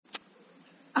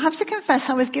I have to confess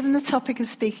I was given the topic of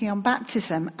speaking on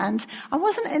baptism, and I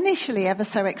wasn't initially ever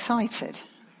so excited.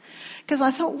 Because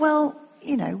I thought, well,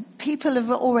 people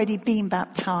have already been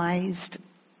baptized.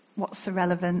 What's the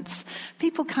relevance?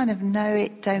 People kind of know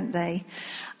it, don't they?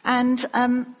 And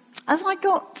as I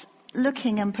got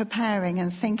looking and preparing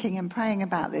and thinking and praying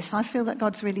about this, I feel that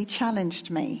God's really challenged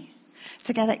me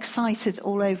to get excited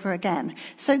all over again.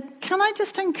 So can I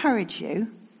just encourage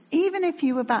you, even if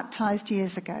you were baptized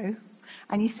years ago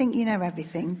and you think you know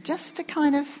everything, just to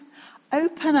kind of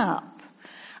open up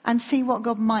and see what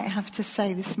God might have to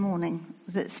say this morning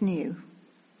that's new.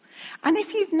 And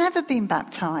if you've never been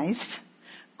baptized,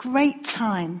 great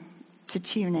time to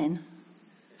tune in.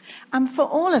 And for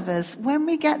all of us, when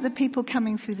we get the people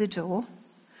coming through the door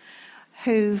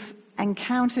who've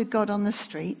encountered God on the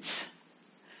streets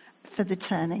for the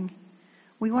turning,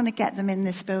 we want to get them in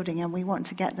this building and we want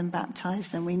to get them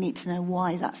baptized, and we need to know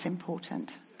why that's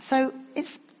important. So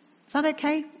is that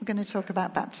okay? We're going to talk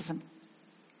about baptism.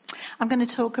 I'm going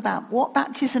to talk about what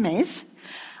baptism is.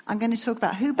 I'm going to talk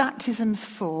about who baptism's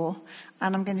for,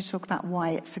 and I'm going to talk about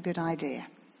why it's a good idea.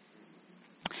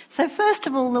 So first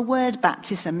of all, the word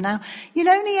baptism. Now, you'll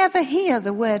only ever hear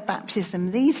the word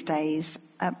baptism these days,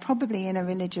 probably in a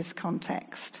religious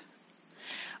context.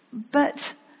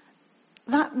 But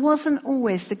that wasn't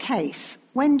always the case.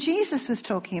 When Jesus was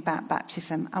talking about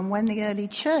baptism and when the early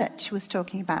church was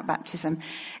talking about baptism,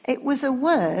 it was a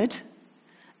word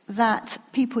that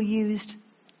people used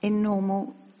in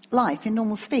normal life, in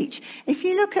normal speech. If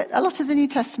you look at, a lot of the New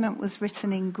Testament was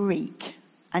written in Greek.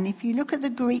 And if you look at the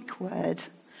Greek word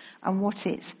and what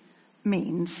it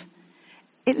means,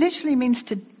 it literally means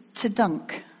to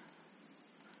dunk,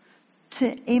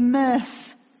 to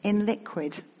immerse in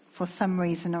liquid for some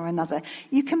reason or another.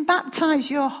 You can baptize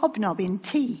your hobnob in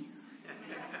tea.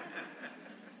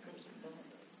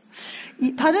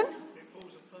 Pardon?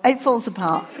 It falls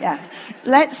apart, yeah.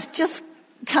 Let's just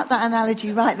cut that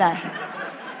analogy right there.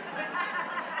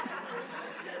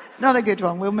 Not a good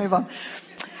one, we'll move on.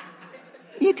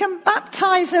 You can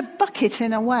baptize a bucket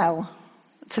in a well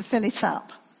to fill it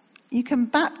up. You can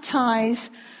baptize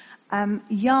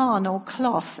yarn or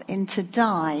cloth into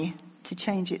dye to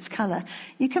change its colour.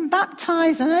 You can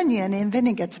baptize an onion in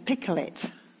vinegar to pickle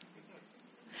it.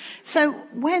 So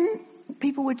when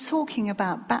people were talking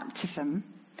about baptism,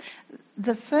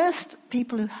 the first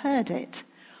people who heard it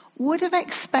would have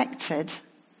expected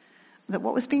that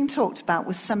what was being talked about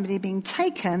was somebody being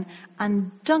taken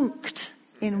and dunked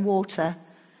in water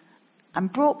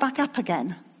and brought back up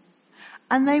again.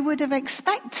 And they would have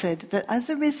expected that as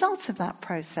a result of that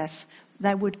process,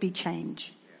 there would be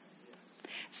change.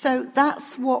 So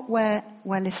that's what we're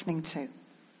listening to.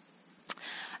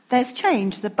 There's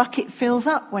change. The bucket fills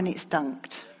up when it's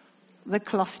dunked. The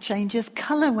cloth changes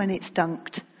colour when it's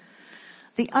dunked.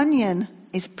 The onion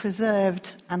is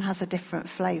preserved and has a different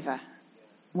flavour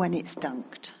when it's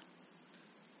dunked.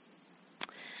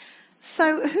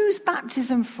 So who's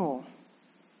baptism for?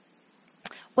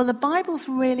 Well, the Bible's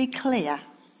really clear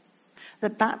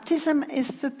that baptism is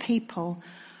for people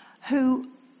who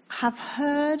have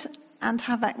heard and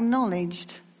have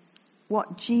acknowledged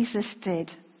what Jesus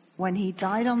did when he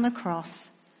died on the cross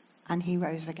and he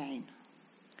rose again.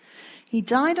 He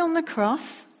died on the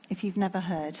cross, if you've never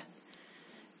heard,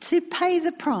 to pay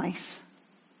the price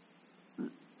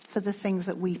for the things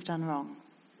that we've done wrong.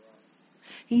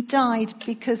 He died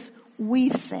because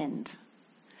we've sinned.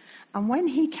 And when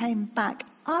he came back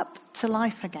up to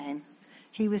life again,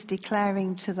 he was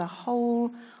declaring to the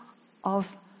whole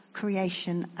of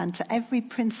creation and to every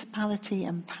principality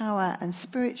and power and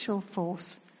spiritual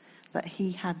force that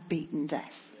he had beaten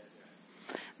death.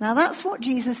 Now that's what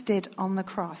Jesus did on the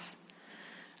cross.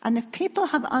 And if people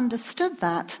have understood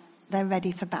that, they're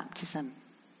ready for baptism.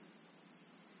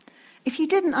 If you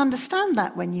didn't understand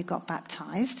that when you got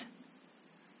baptized,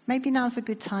 maybe now's a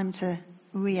good time to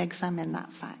re-examine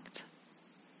that fact.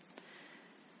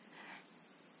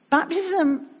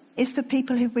 Baptism is for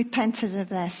people who've repented of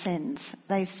their sins.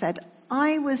 They've said,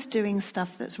 I was doing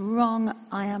stuff that's wrong.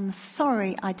 I am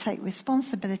sorry. I take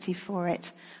responsibility for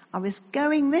it. I was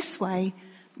going this way.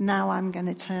 Now I'm going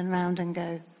to turn around and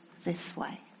go this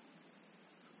way.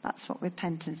 That's what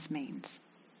repentance means.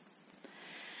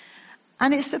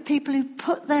 And it's for people who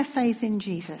put their faith in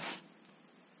Jesus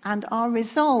and are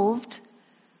resolved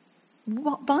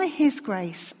by his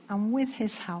grace and with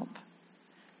his help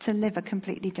to live a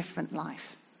completely different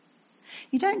life.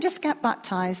 You don't just get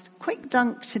baptized, quick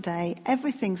dunk today,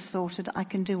 everything's sorted, I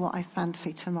can do what I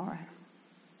fancy tomorrow.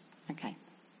 Okay.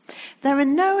 There are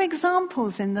no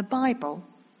examples in the Bible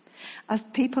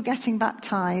of people getting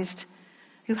baptized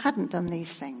who hadn't done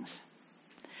these things.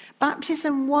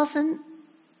 Baptism wasn't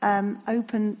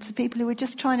open to people who were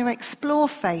just trying to explore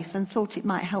faith and thought it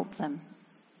might help them.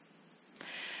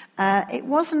 It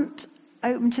wasn't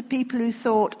open to people who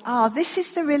thought, this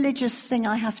is the religious thing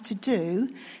I have to do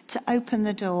to open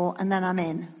the door and then I'm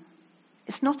in.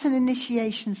 It's not an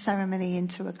initiation ceremony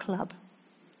into a club.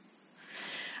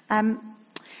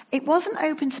 It wasn't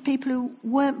open to people who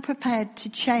weren't prepared to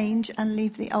change and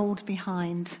leave the old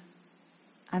behind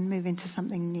and move into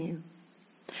something new.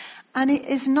 And it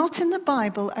is not in the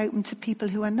Bible open to people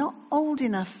who are not old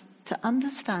enough to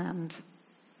understand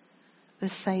the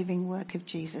saving work of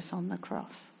Jesus on the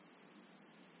cross.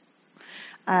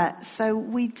 So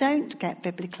we don't get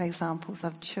biblical examples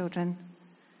of children,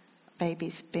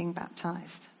 babies being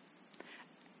baptized.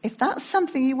 If that's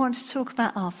something you want to talk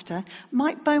about after,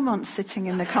 Mike Beaumont's sitting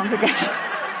in the congregation.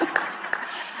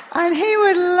 And he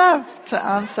would love to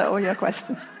answer all your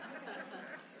questions.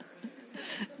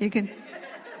 You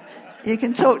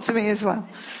can talk to me as well.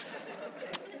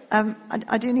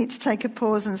 I do need to take a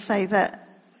pause and say that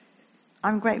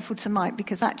I'm grateful to Mike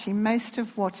because actually most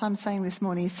of what I'm saying this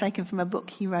morning is taken from a book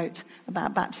he wrote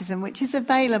about baptism, which is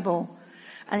available.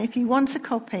 And if you want a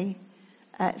copy,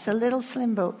 it's a little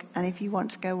slim book. And if you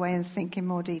want to go away and think in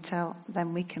more detail,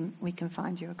 then we can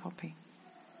find you a copy.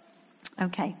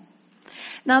 Okay.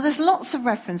 Now there's lots of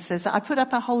references. I put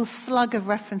up a whole slug of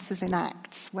references in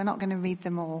Acts. We're not going to read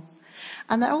them all.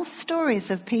 And they're all stories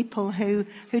of people who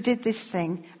did this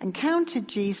thing, encountered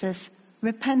Jesus,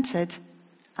 repented,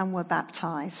 and were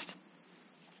baptized.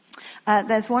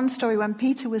 There's one story when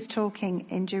Peter was talking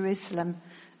in Jerusalem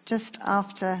just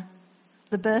after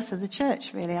the birth of the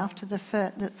church, really, after the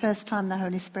first time the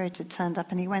Holy Spirit had turned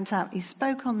up, and he went out. He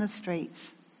spoke on the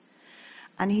streets,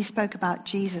 and he spoke about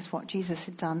Jesus, what Jesus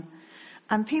had done.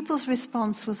 And people's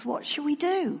response was, what should we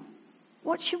do?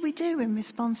 What should we do in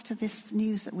response to this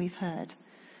news that we've heard?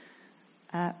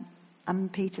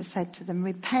 And Peter said to them,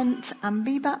 repent and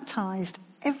be baptized,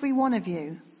 every one of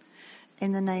you,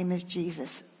 in the name of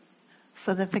Jesus,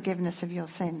 for the forgiveness of your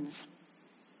sins.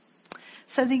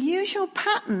 So the usual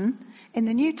pattern in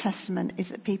the New Testament is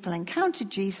that people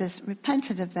encountered Jesus,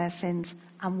 repented of their sins,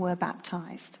 and were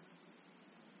baptized.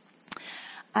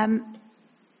 They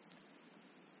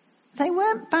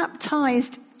weren't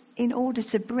baptized in order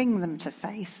to bring them to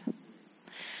faith.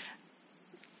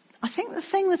 I think the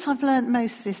thing that I've learned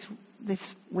most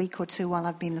this week or two while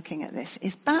I've been looking at this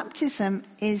is baptism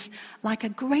is like a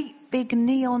great big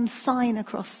neon sign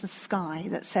across the sky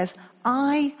that says,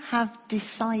 I have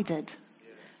decided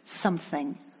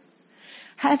something.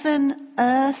 Heaven,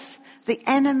 earth, the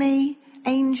enemy,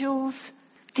 angels,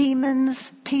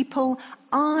 demons, people,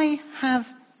 I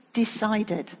have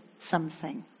decided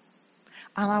something.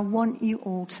 And I want you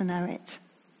all to know it.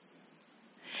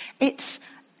 It's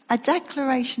a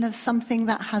declaration of something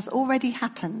that has already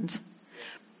happened,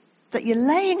 that you're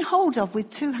laying hold of with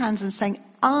two hands and saying,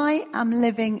 I am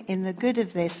living in the good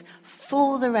of this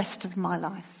for the rest of my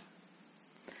life.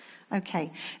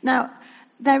 Okay, now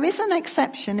there is an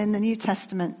exception in the New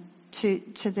Testament to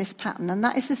this pattern, and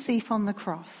that is the thief on the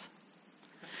cross.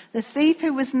 The thief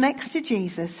who was next to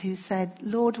Jesus, who said,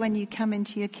 Lord, when you come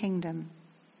into your kingdom,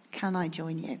 can I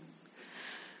join you?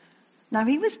 Now,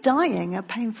 he was dying a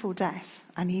painful death,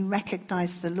 and he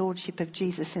recognized the lordship of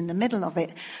Jesus in the middle of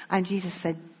it. And Jesus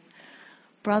said,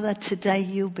 brother, today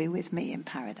you'll be with me in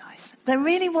paradise. There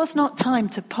really was not time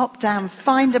to pop down,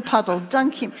 find a puddle,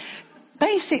 dunk him.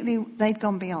 Basically, they'd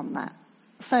gone beyond that.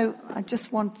 So I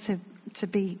just want to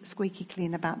be squeaky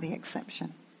clean about the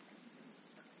exception.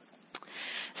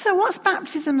 So what's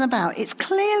baptism about? It's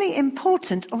clearly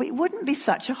important, or it wouldn't be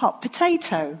such a hot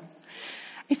potato.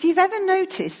 If you've ever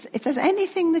noticed, if there's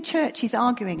anything the church is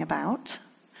arguing about,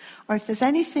 or if there's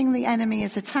anything the enemy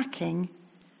is attacking,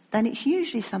 then it's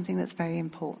usually something that's very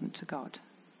important to God.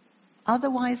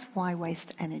 Otherwise, why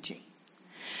waste energy?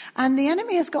 And the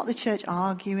enemy has got the church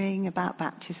arguing about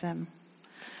baptism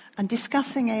and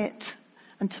discussing it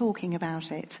and talking about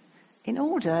it in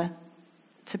order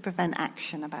to prevent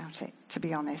action about it, to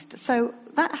be honest. So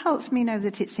that helps me know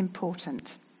that it's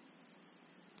important.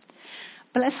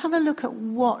 But let's have a look at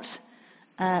what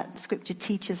Scripture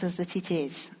teaches us that it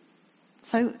is.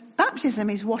 So baptism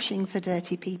is washing for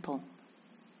dirty people.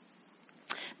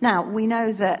 Now, we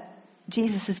know that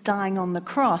Jesus is dying on the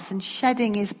cross and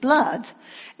shedding his blood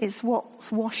is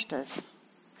what's washed us.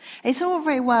 It's all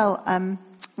very well,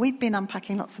 we've been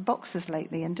unpacking lots of boxes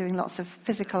lately and doing lots of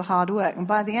physical hard work. And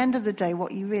by the end of the day,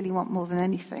 what you really want more than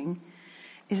anything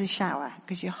is a shower,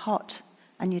 because you're hot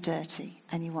and you're dirty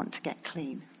and you want to get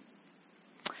clean.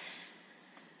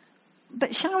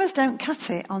 But showers don't cut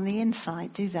it on the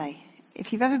inside, do they?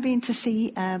 if you've ever been to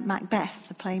see Macbeth,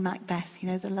 the play Macbeth, you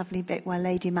know, the lovely bit where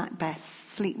Lady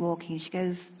Macbeth, sleepwalking, she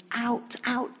goes, out,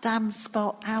 out, damn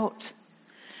spot, out.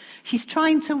 She's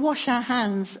trying to wash her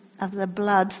hands of the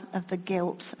blood, of the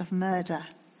guilt, of murder.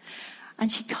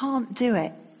 And she can't do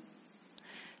it.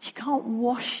 She can't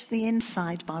wash the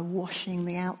inside by washing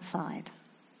the outside.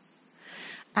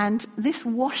 And this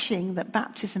washing that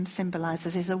baptism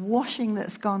symbolizes is a washing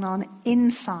that's gone on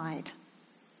inside.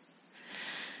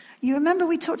 You remember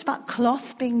we talked about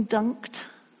cloth being dunked?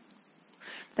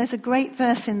 There's a great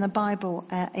verse in the Bible,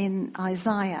 in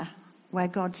Isaiah, where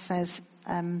God says,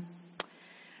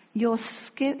 your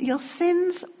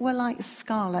sins were like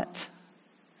scarlet,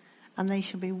 and they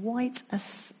shall be white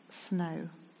as snow.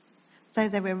 Though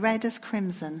they were red as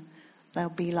crimson, they'll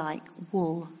be like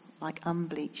wool, like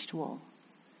unbleached wool.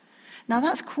 Now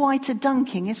that's quite a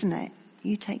dunking, isn't it?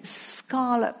 You take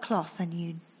scarlet cloth and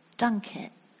you dunk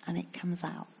it, and it comes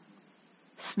out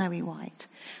snowy white.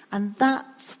 And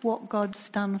that's what God's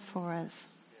done for us.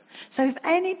 So if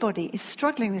anybody is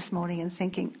struggling this morning and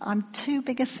thinking, I'm too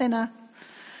big a sinner,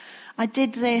 I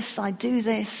did this, I do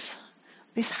this,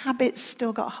 this habit's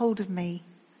still got hold of me,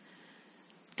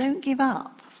 don't give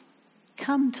up.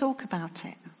 Come talk about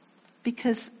it.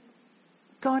 Because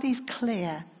God is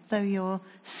clear, though your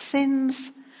sins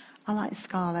are like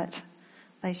scarlet,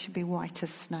 they should be white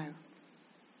as snow.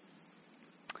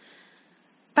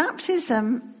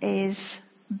 Baptism is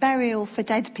burial for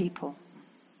dead people.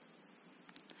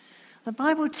 The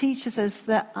Bible teaches us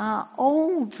that our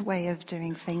old way of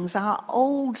doing things, our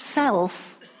old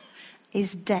self,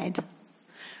 is dead.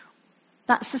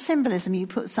 That's the symbolism. You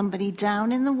put somebody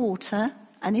down in the water,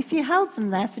 and if you held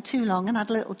them there for too long and had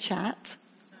a little chat,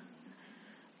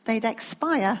 they'd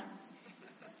expire.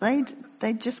 They'd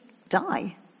just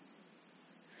die.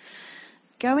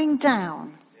 Going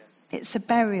down, it's a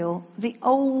burial. The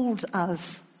old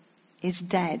us is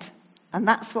dead. And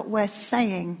that's what we're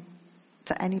saying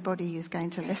to anybody who's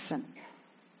going to listen.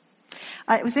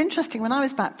 It was interesting when I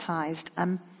was baptized.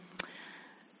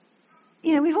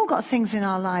 We've all got things in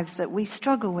our lives that we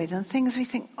struggle with and things we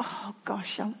think, oh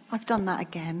gosh, I've done that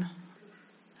again.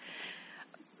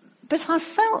 But I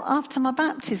felt after my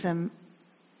baptism,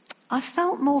 I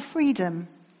felt more freedom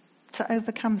to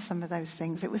overcome some of those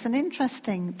things. It was an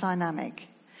interesting dynamic.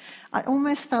 I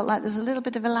almost felt like there was a little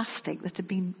bit of elastic that had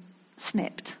been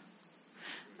snipped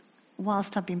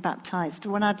whilst I'd been baptized. It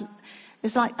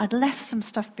was like I'd left some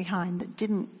stuff behind that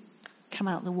didn't come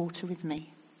out the water with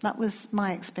me. That was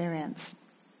my experience.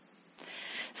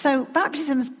 So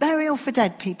baptism is burial for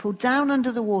dead people down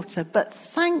under the water, but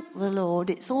thank the Lord,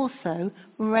 it's also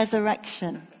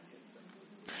resurrection.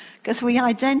 Because we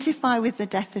identify with the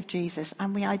death of Jesus,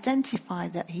 and we identify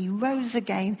that he rose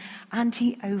again and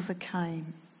he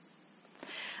overcame.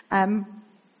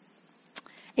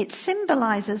 It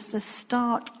symbolizes the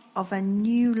start of a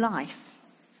new life.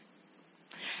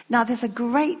 Now, there's a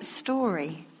great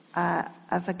story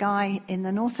of a guy in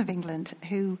the north of England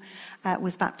who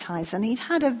was baptized, and he'd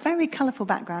had a very colourful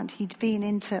background. He'd been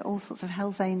into all sorts of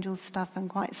Hell's Angels stuff and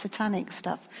quite satanic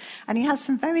stuff, and he had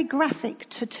some very graphic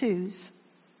tattoos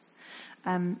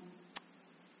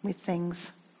with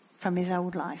things from his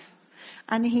old life.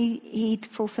 And he'd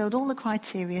fulfilled all the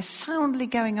criteria, soundly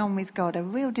going on with God, a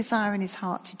real desire in his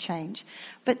heart to change.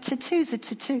 But tattoos are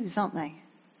tattoos, aren't they?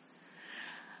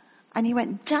 And he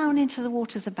went down into the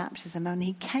waters of baptism, and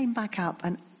he came back up,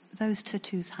 and those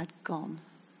tattoos had gone.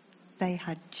 They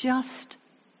had just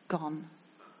gone.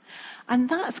 And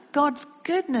that's God's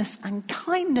goodness and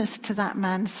kindness to that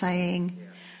man saying,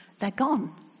 they're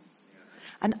gone.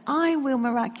 And I will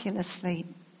miraculously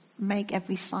make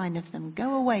every sign of them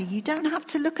go away. You don't have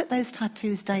to look at those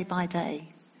tattoos day by day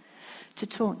to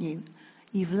taunt you.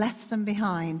 You've left them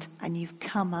behind and you've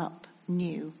come up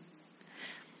new.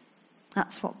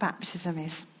 That's what baptism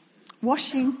is.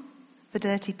 Washing for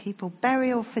dirty people,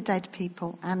 burial for dead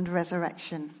people, and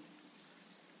resurrection.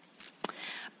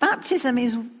 Baptism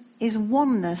is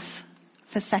oneness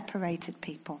for separated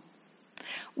people.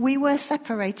 We were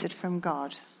separated from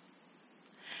God.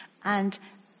 And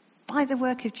by the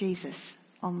work of Jesus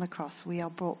on the cross, we are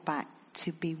brought back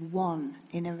to be one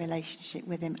in a relationship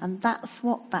with him. And that's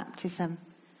what baptism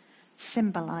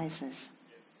symbolizes.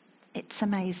 It's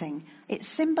amazing. It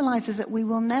symbolizes that we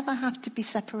will never have to be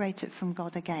separated from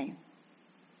God again.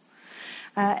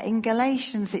 In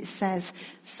Galatians it says,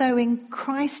 so in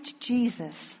Christ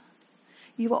Jesus,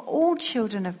 you are all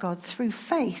children of God through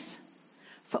faith.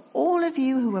 For all of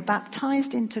you who were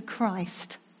baptized into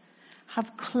Christ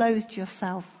have clothed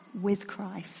yourself with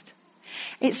Christ.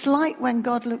 It's like when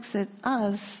God looks at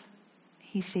us,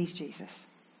 he sees Jesus.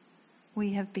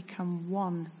 We have become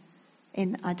one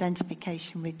in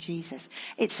identification with Jesus.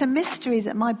 It's a mystery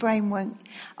that my brain won't...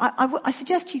 I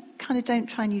suggest you kind of don't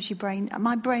try and use your brain.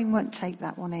 My brain won't take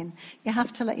that one in. You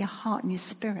have to let your heart and your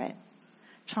spirit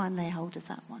try and lay hold of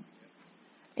that one.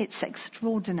 It's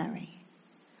extraordinary.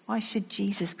 Why should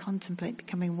Jesus contemplate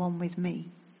becoming one with me?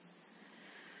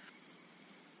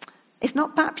 It's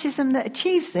not baptism that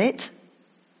achieves it,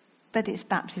 but it's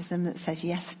baptism that says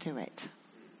yes to it.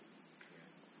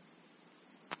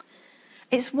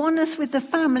 It's oneness with the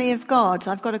family of God.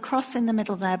 I've got a cross in the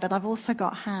middle there, but I've also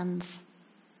got hands.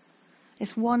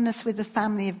 It's oneness with the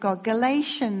family of God.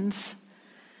 Galatians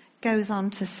goes on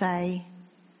to say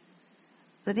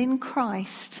that in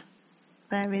Christ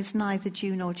there is neither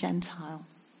Jew nor Gentile,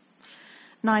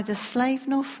 neither slave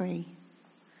nor free,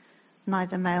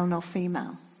 neither male nor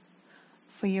female,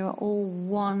 for you are all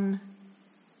one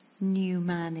new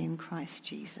man in Christ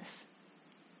Jesus.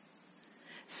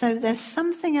 So there's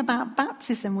something about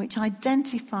baptism which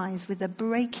identifies with the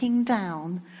breaking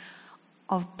down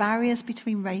of barriers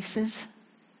between races,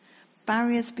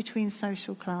 barriers between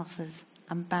social classes,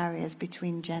 and barriers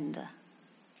between gender.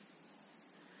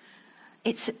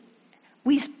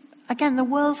 Again, the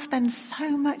world spends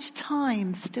so much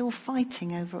time still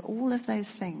fighting over all of those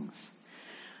things.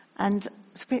 And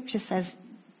Scripture says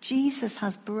Jesus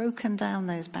has broken down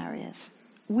those barriers.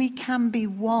 We can be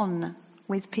one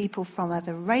with people from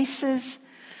other races,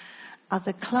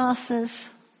 other classes,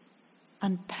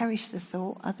 and perish the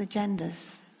thought, other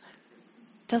genders.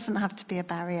 Doesn't have to be a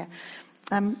barrier.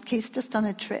 Keith's just done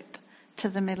a trip to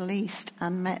the Middle East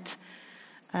and met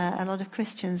a lot of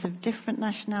Christians of different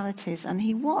nationalities, and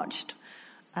he watched,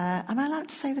 am I allowed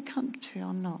to say the country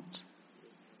or not?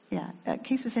 Yeah,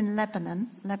 Keith was in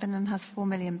Lebanon. Lebanon has 4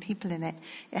 million people in it.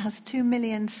 It has 2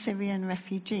 million Syrian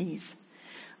refugees.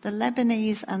 The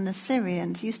Lebanese and the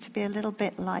Syrians used to be a little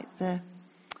bit like the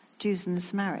Jews and the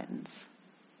Samaritans.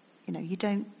 You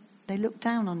know, they look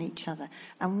down on each other.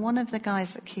 And one of the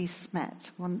guys that Keith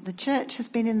met, the church has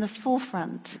been in the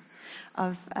forefront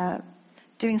of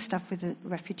doing stuff with the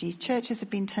refugees. Churches have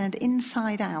been turned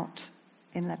inside out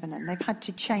in Lebanon. They've had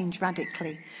to change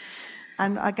radically.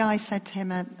 And a guy said to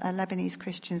him, a Lebanese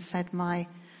Christian said, my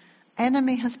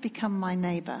enemy has become my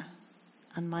neighbor,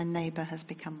 and my neighbor has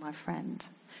become my friend.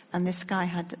 And this guy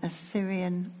had a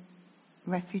Syrian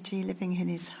refugee living in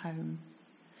his home.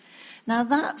 Now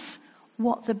that's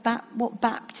what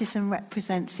baptism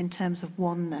represents in terms of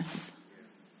oneness.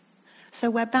 So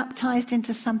we're baptized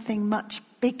into something much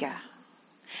bigger.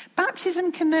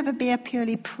 Baptism can never be a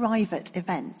purely private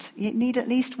event. You need at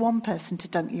least one person to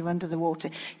dunk you under the water.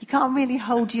 You can't really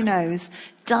hold your nose,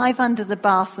 dive under the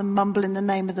bath and mumble in the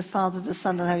name of the Father, the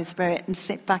Son, and the Holy Spirit and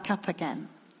sit back up again.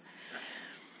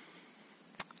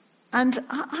 And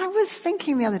I was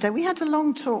thinking the other day, we had a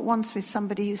long talk once with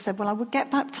somebody who said, well, I would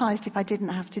get baptized if I didn't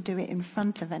have to do it in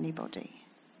front of anybody.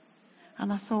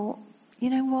 And I thought, you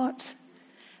know what?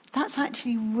 That's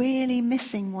actually really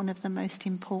missing one of the most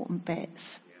important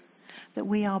bits. That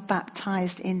we are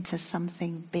baptized into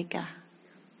something bigger,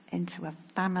 into a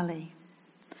family.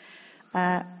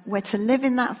 We're to live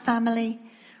in that family.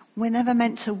 We're never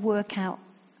meant to work out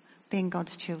being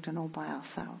God's children all by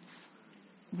ourselves.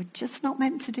 We're just not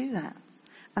meant to do that.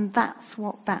 And that's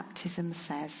what baptism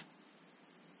says.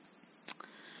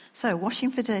 So,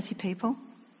 washing for dirty people,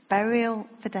 burial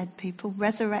for dead people,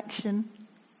 resurrection,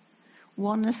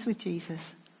 oneness with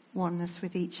Jesus, oneness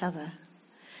with each other.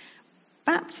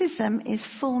 Baptism is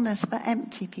fullness for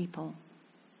empty people.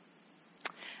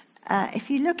 If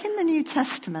you look in the New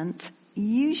Testament,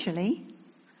 usually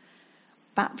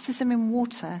baptism in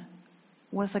water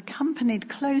was accompanied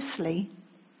closely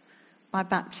by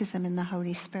baptism in the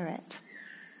Holy Spirit.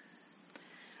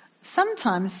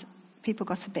 Sometimes people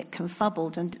got a bit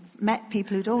confuddled and met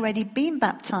people who'd already been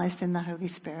baptized in the Holy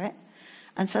Spirit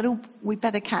and said, oh, we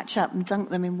better catch up and dunk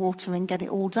them in water and get it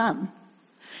all done.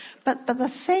 But the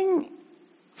thing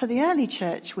for the early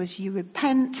church was you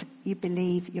repent, you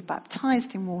believe, you're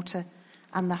baptized in water,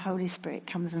 and the Holy Spirit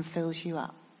comes and fills you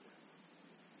up.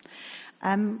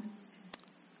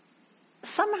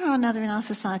 Somehow or another in our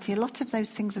society, a lot of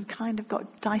those things have kind of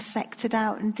got dissected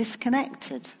out and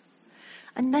disconnected.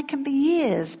 And there can be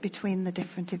years between the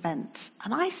different events.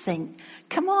 And I think,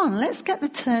 come on, let's get the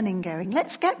turning going.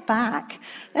 Let's get back.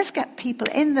 Let's get people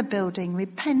in the building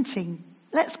repenting.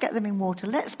 Let's get them in water.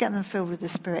 Let's get them filled with the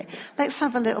Spirit. Let's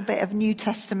have a little bit of New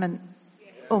Testament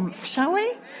oomph, shall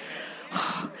we?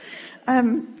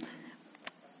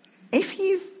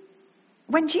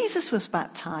 When Jesus was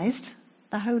baptized,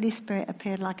 the Holy Spirit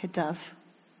appeared like a dove,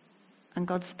 and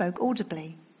God spoke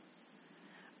audibly.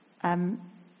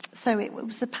 So it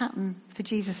was the pattern for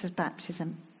Jesus'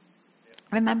 baptism.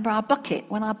 Remember our bucket.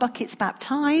 When our bucket's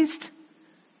baptized,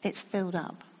 it's filled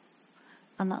up.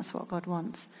 And that's what God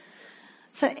wants.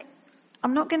 So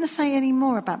I'm not going to say any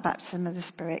more about baptism of the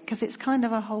Spirit because it's kind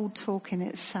of a whole talk in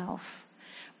itself.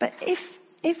 But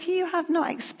if you have not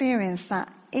experienced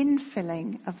that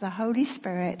infilling of the Holy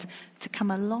Spirit to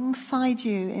come alongside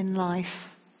you in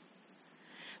life,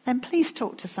 then please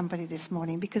talk to somebody this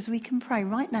morning because we can pray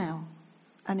right now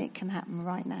and it can happen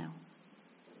right now.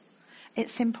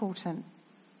 It's important.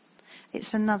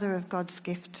 It's another of God's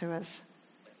gift to us.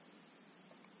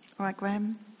 All right,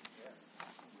 Graham?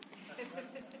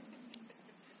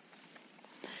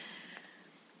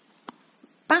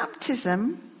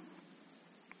 Baptism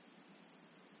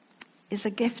is a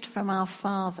gift from our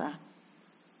Father.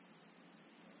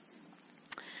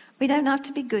 We don't have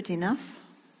to be good enough.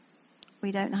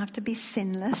 We don't have to be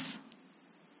sinless.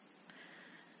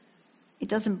 It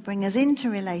doesn't bring us into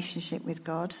relationship with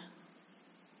God.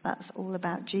 That's all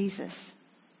about Jesus.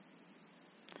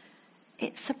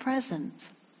 It's a present.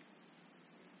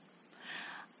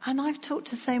 And I've talked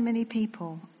to so many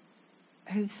people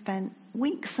who've spent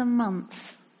weeks and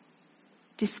months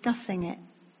discussing it.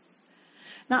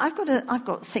 Now, I've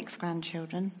got 6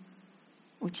 grandchildren,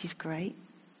 which is great.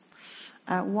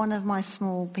 One of my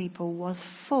small people was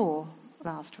 4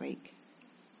 last week.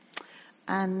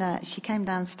 And she came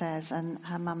downstairs and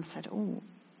her mum said, "Oh,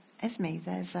 Esme,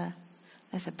 there's a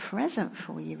present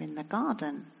for you in the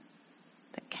garden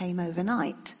that came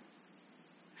overnight."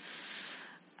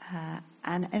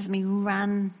 And Esme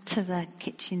ran to the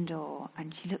kitchen door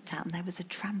and she looked out and there was a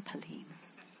trampoline.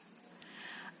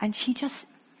 And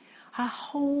her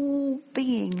whole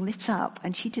being lit up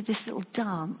and she did this little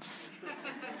dance.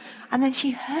 And then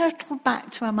she hurtled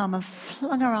back to her mum and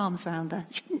flung her arms around her.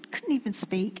 She couldn't even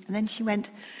speak. And then she went,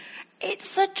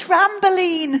 "It's a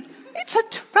trampoline! It's a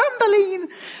trampoline!"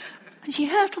 And she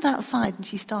hurtled outside and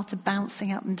she started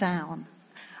bouncing up and down.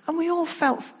 And we all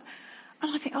felt,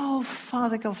 and I think, oh,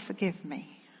 Father God, forgive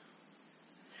me.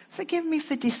 Forgive me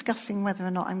for discussing whether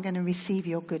or not I'm going to receive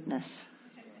your goodness.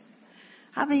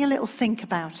 Having a little think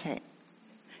about it.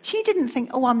 She didn't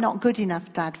think, "Oh, I'm not good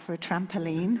enough, Dad, for a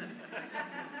trampoline."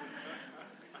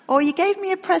 Or, "You gave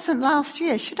me a present last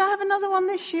year. Should I have another one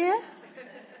this year?"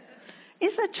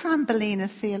 Is a trampoline a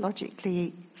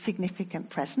theologically significant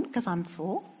present? Because I'm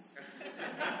 4.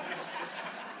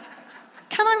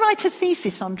 Can I write a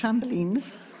thesis on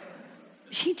trampolines?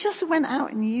 She just went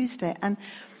out and used it. And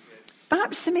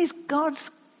baptism is God's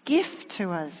gift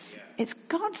to us. It's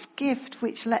God's gift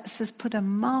which lets us put a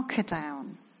marker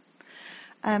down.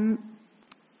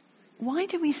 Why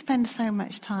do we spend so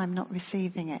much time not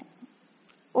receiving it?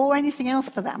 Or anything else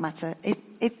for that matter.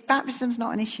 If baptism's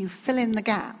not an issue, fill in the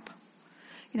gap.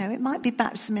 It might be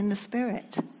baptism in the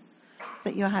Spirit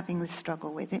that you're having this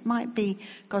struggle with. It might be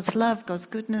God's love, God's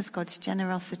goodness, God's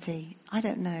generosity. I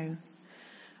don't know.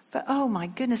 But oh my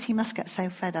goodness, he must get so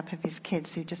fed up of his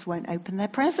kids who just won't open their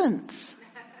presents.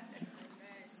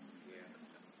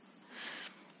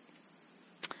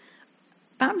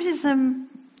 Baptism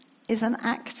is an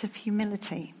act of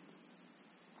humility.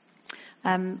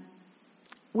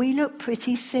 We look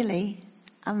pretty silly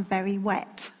and very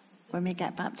wet when we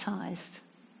get baptized.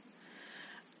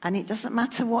 And it doesn't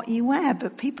matter what you wear,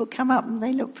 but people come up and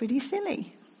they look pretty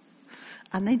silly.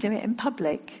 And they do it in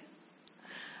public.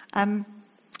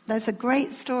 There's a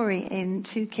great story in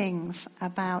 2 Kings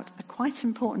about a quite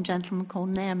important gentleman called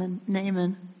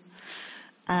Naaman.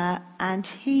 And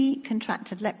he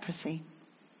contracted leprosy,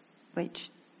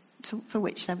 for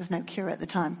which there was no cure at the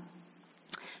time.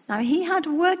 Now, he had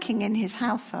working in his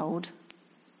household,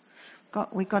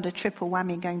 we've got a triple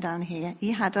whammy going down here.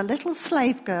 He had a little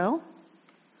slave girl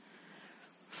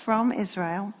from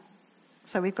Israel.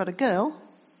 So we've got a girl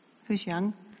who's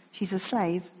young, she's a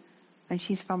slave, and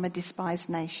she's from a despised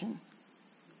nation.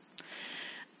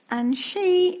 And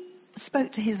she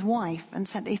spoke to his wife and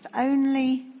said, "If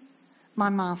only my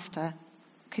master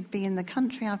could be in the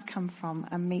country I've come from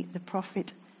and meet the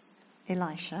prophet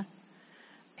Elisha,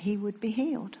 he would be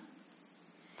healed."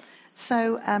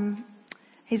 So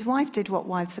his wife did what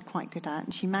wives are quite good at,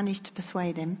 and she managed to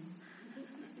persuade him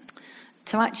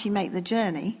to actually make the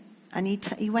journey. And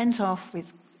he went off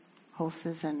with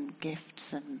horses and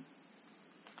gifts and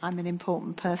I'm an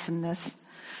important personness,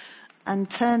 and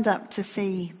turned up to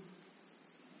see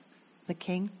the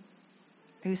king,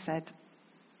 who said,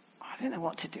 "I don't know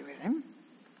what to do with him.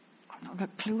 I've not got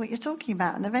a clue what you're talking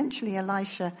about." And eventually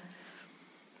Elisha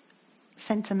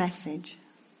sent a message.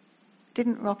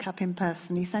 Didn't rock up in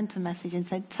person. He sent a message and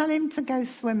said, "Tell him to go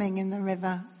swimming in the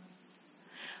river."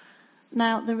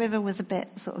 Now, the river was a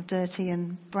bit sort of dirty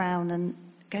and brown, and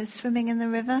go swimming in the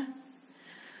river?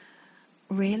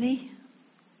 really?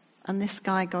 And this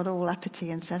guy got all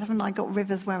uppity and said, haven't I got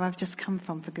rivers where I've just come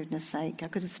from, for goodness sake? I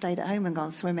could have stayed at home and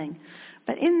gone swimming.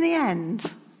 But in the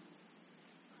end,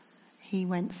 he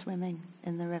went swimming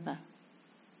in the river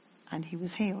and he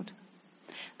was healed.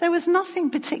 There was nothing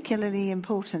particularly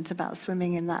important about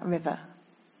swimming in that river,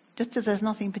 just as there's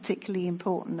nothing particularly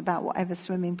important about whatever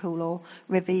swimming pool or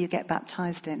river you get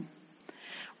baptized in.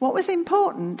 What was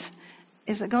important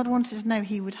is that God wanted to know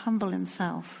he would humble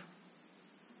himself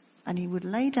and he would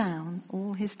lay down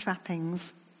all his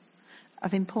trappings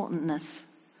of importantness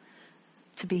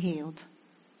to be healed.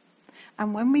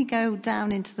 And when we go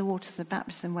down into the waters of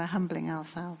baptism, we're humbling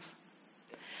ourselves.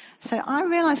 So I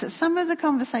realise that some of the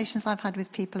conversations I've had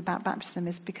with people about baptism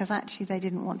is because actually they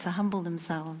didn't want to humble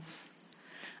themselves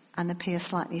and appear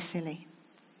slightly silly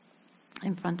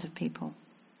in front of people.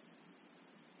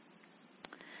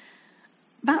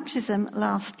 Baptism,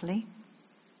 lastly,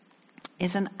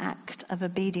 is an act of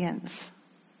obedience.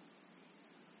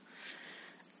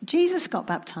 Jesus got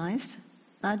baptized.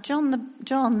 Now,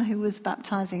 John, who was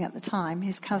baptizing at the time,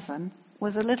 his cousin,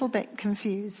 was a little bit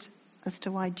confused as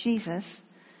to why Jesus,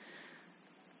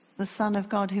 the Son of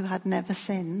God who had never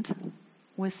sinned,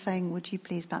 was saying, would you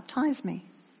please baptize me?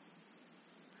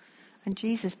 And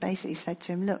Jesus basically said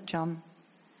to him, look, John,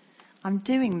 I'm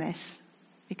doing this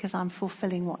because I'm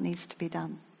fulfilling what needs to be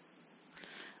done.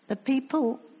 The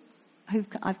people who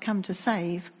I've come to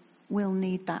save will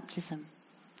need baptism,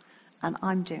 and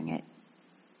I'm doing it.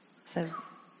 So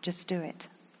just do it.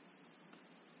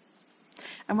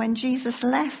 And when Jesus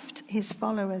left his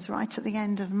followers right at the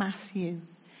end of Matthew,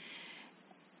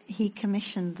 he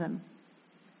commissioned them.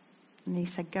 And he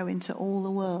said, go into all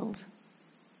the world.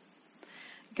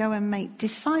 Go and make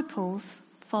disciples,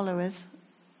 followers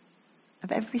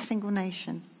of every single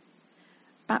nation,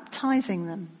 baptizing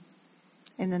them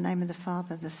in the name of the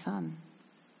Father, the Son,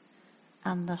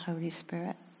 and the Holy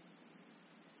Spirit.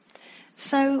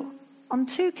 So, on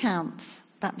two counts,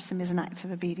 baptism is an act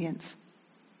of obedience.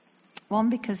 One,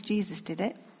 because Jesus did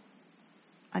it,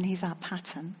 and he's our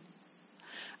pattern.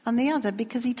 And the other,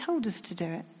 because he told us to do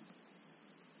it.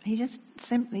 He just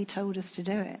simply told us to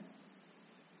do it.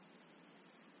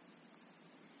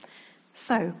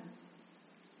 So,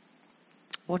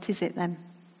 what is it then?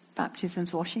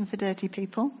 Baptism's washing for dirty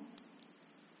people.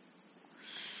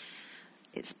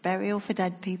 It's burial for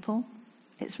dead people.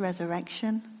 It's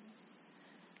resurrection.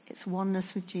 It's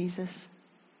oneness with Jesus.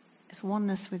 It's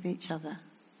oneness with each other.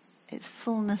 It's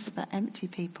fullness for empty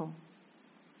people.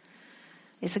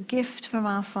 It's a gift from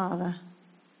our Father.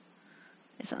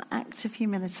 It's an act of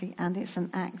humility and it's an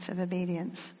act of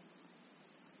obedience.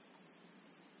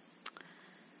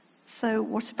 So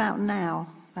what about now,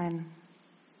 then?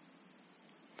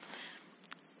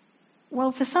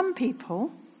 Well, for some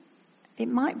people, it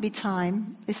might be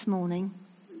time this morning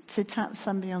to tap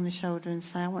somebody on the shoulder and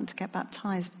say, I want to get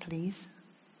baptized, please.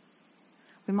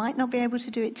 We might not be able to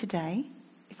do it today.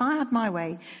 If I had my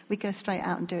way, we'd go straight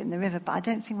out and do it in the river, but I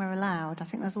don't think we're allowed. I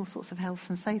think there's all sorts of health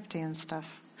and safety and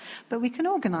stuff. But we can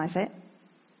organise it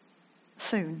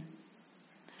soon.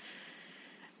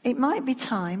 It might be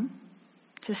time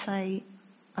to say,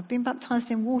 I've been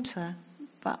baptized in water,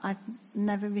 but I've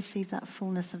never received that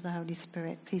fullness of the Holy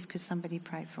Spirit. Please could somebody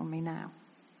pray for me now?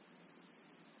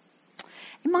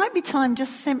 It might be time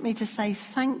just simply to say,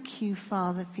 thank you,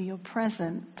 Father, for your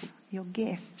present, your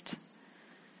gift.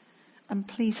 And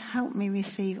please help me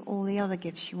receive all the other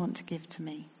gifts you want to give to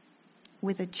me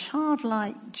with a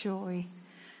childlike joy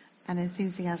and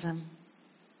enthusiasm.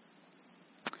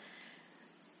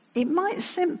 It might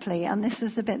simply, and this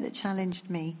was the bit that challenged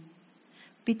me,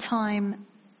 be time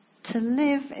to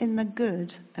live in the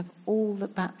good of all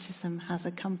that baptism has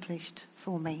accomplished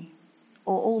for me,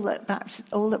 or all that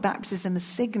baptism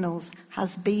signals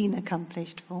has been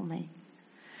accomplished for me.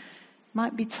 It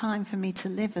might be time for me to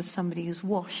live as somebody who's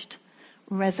washed,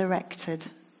 resurrected,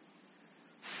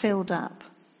 filled up,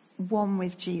 one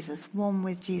with Jesus, one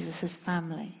with Jesus'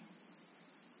 family.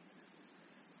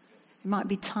 It might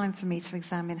be time for me to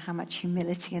examine how much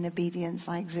humility and obedience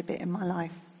I exhibit in my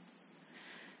life.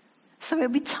 So it'll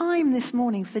be time this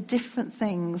morning for different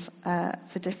things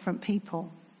for different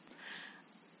people.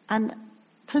 And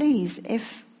please,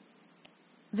 if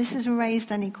this has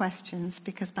raised any questions,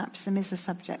 because baptism is a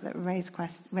subject that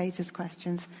raises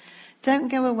questions, don't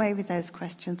go away with those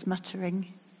questions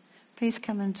muttering. Please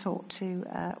come and talk to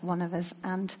one of us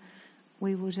and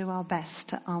we will do our best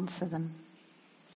to answer them.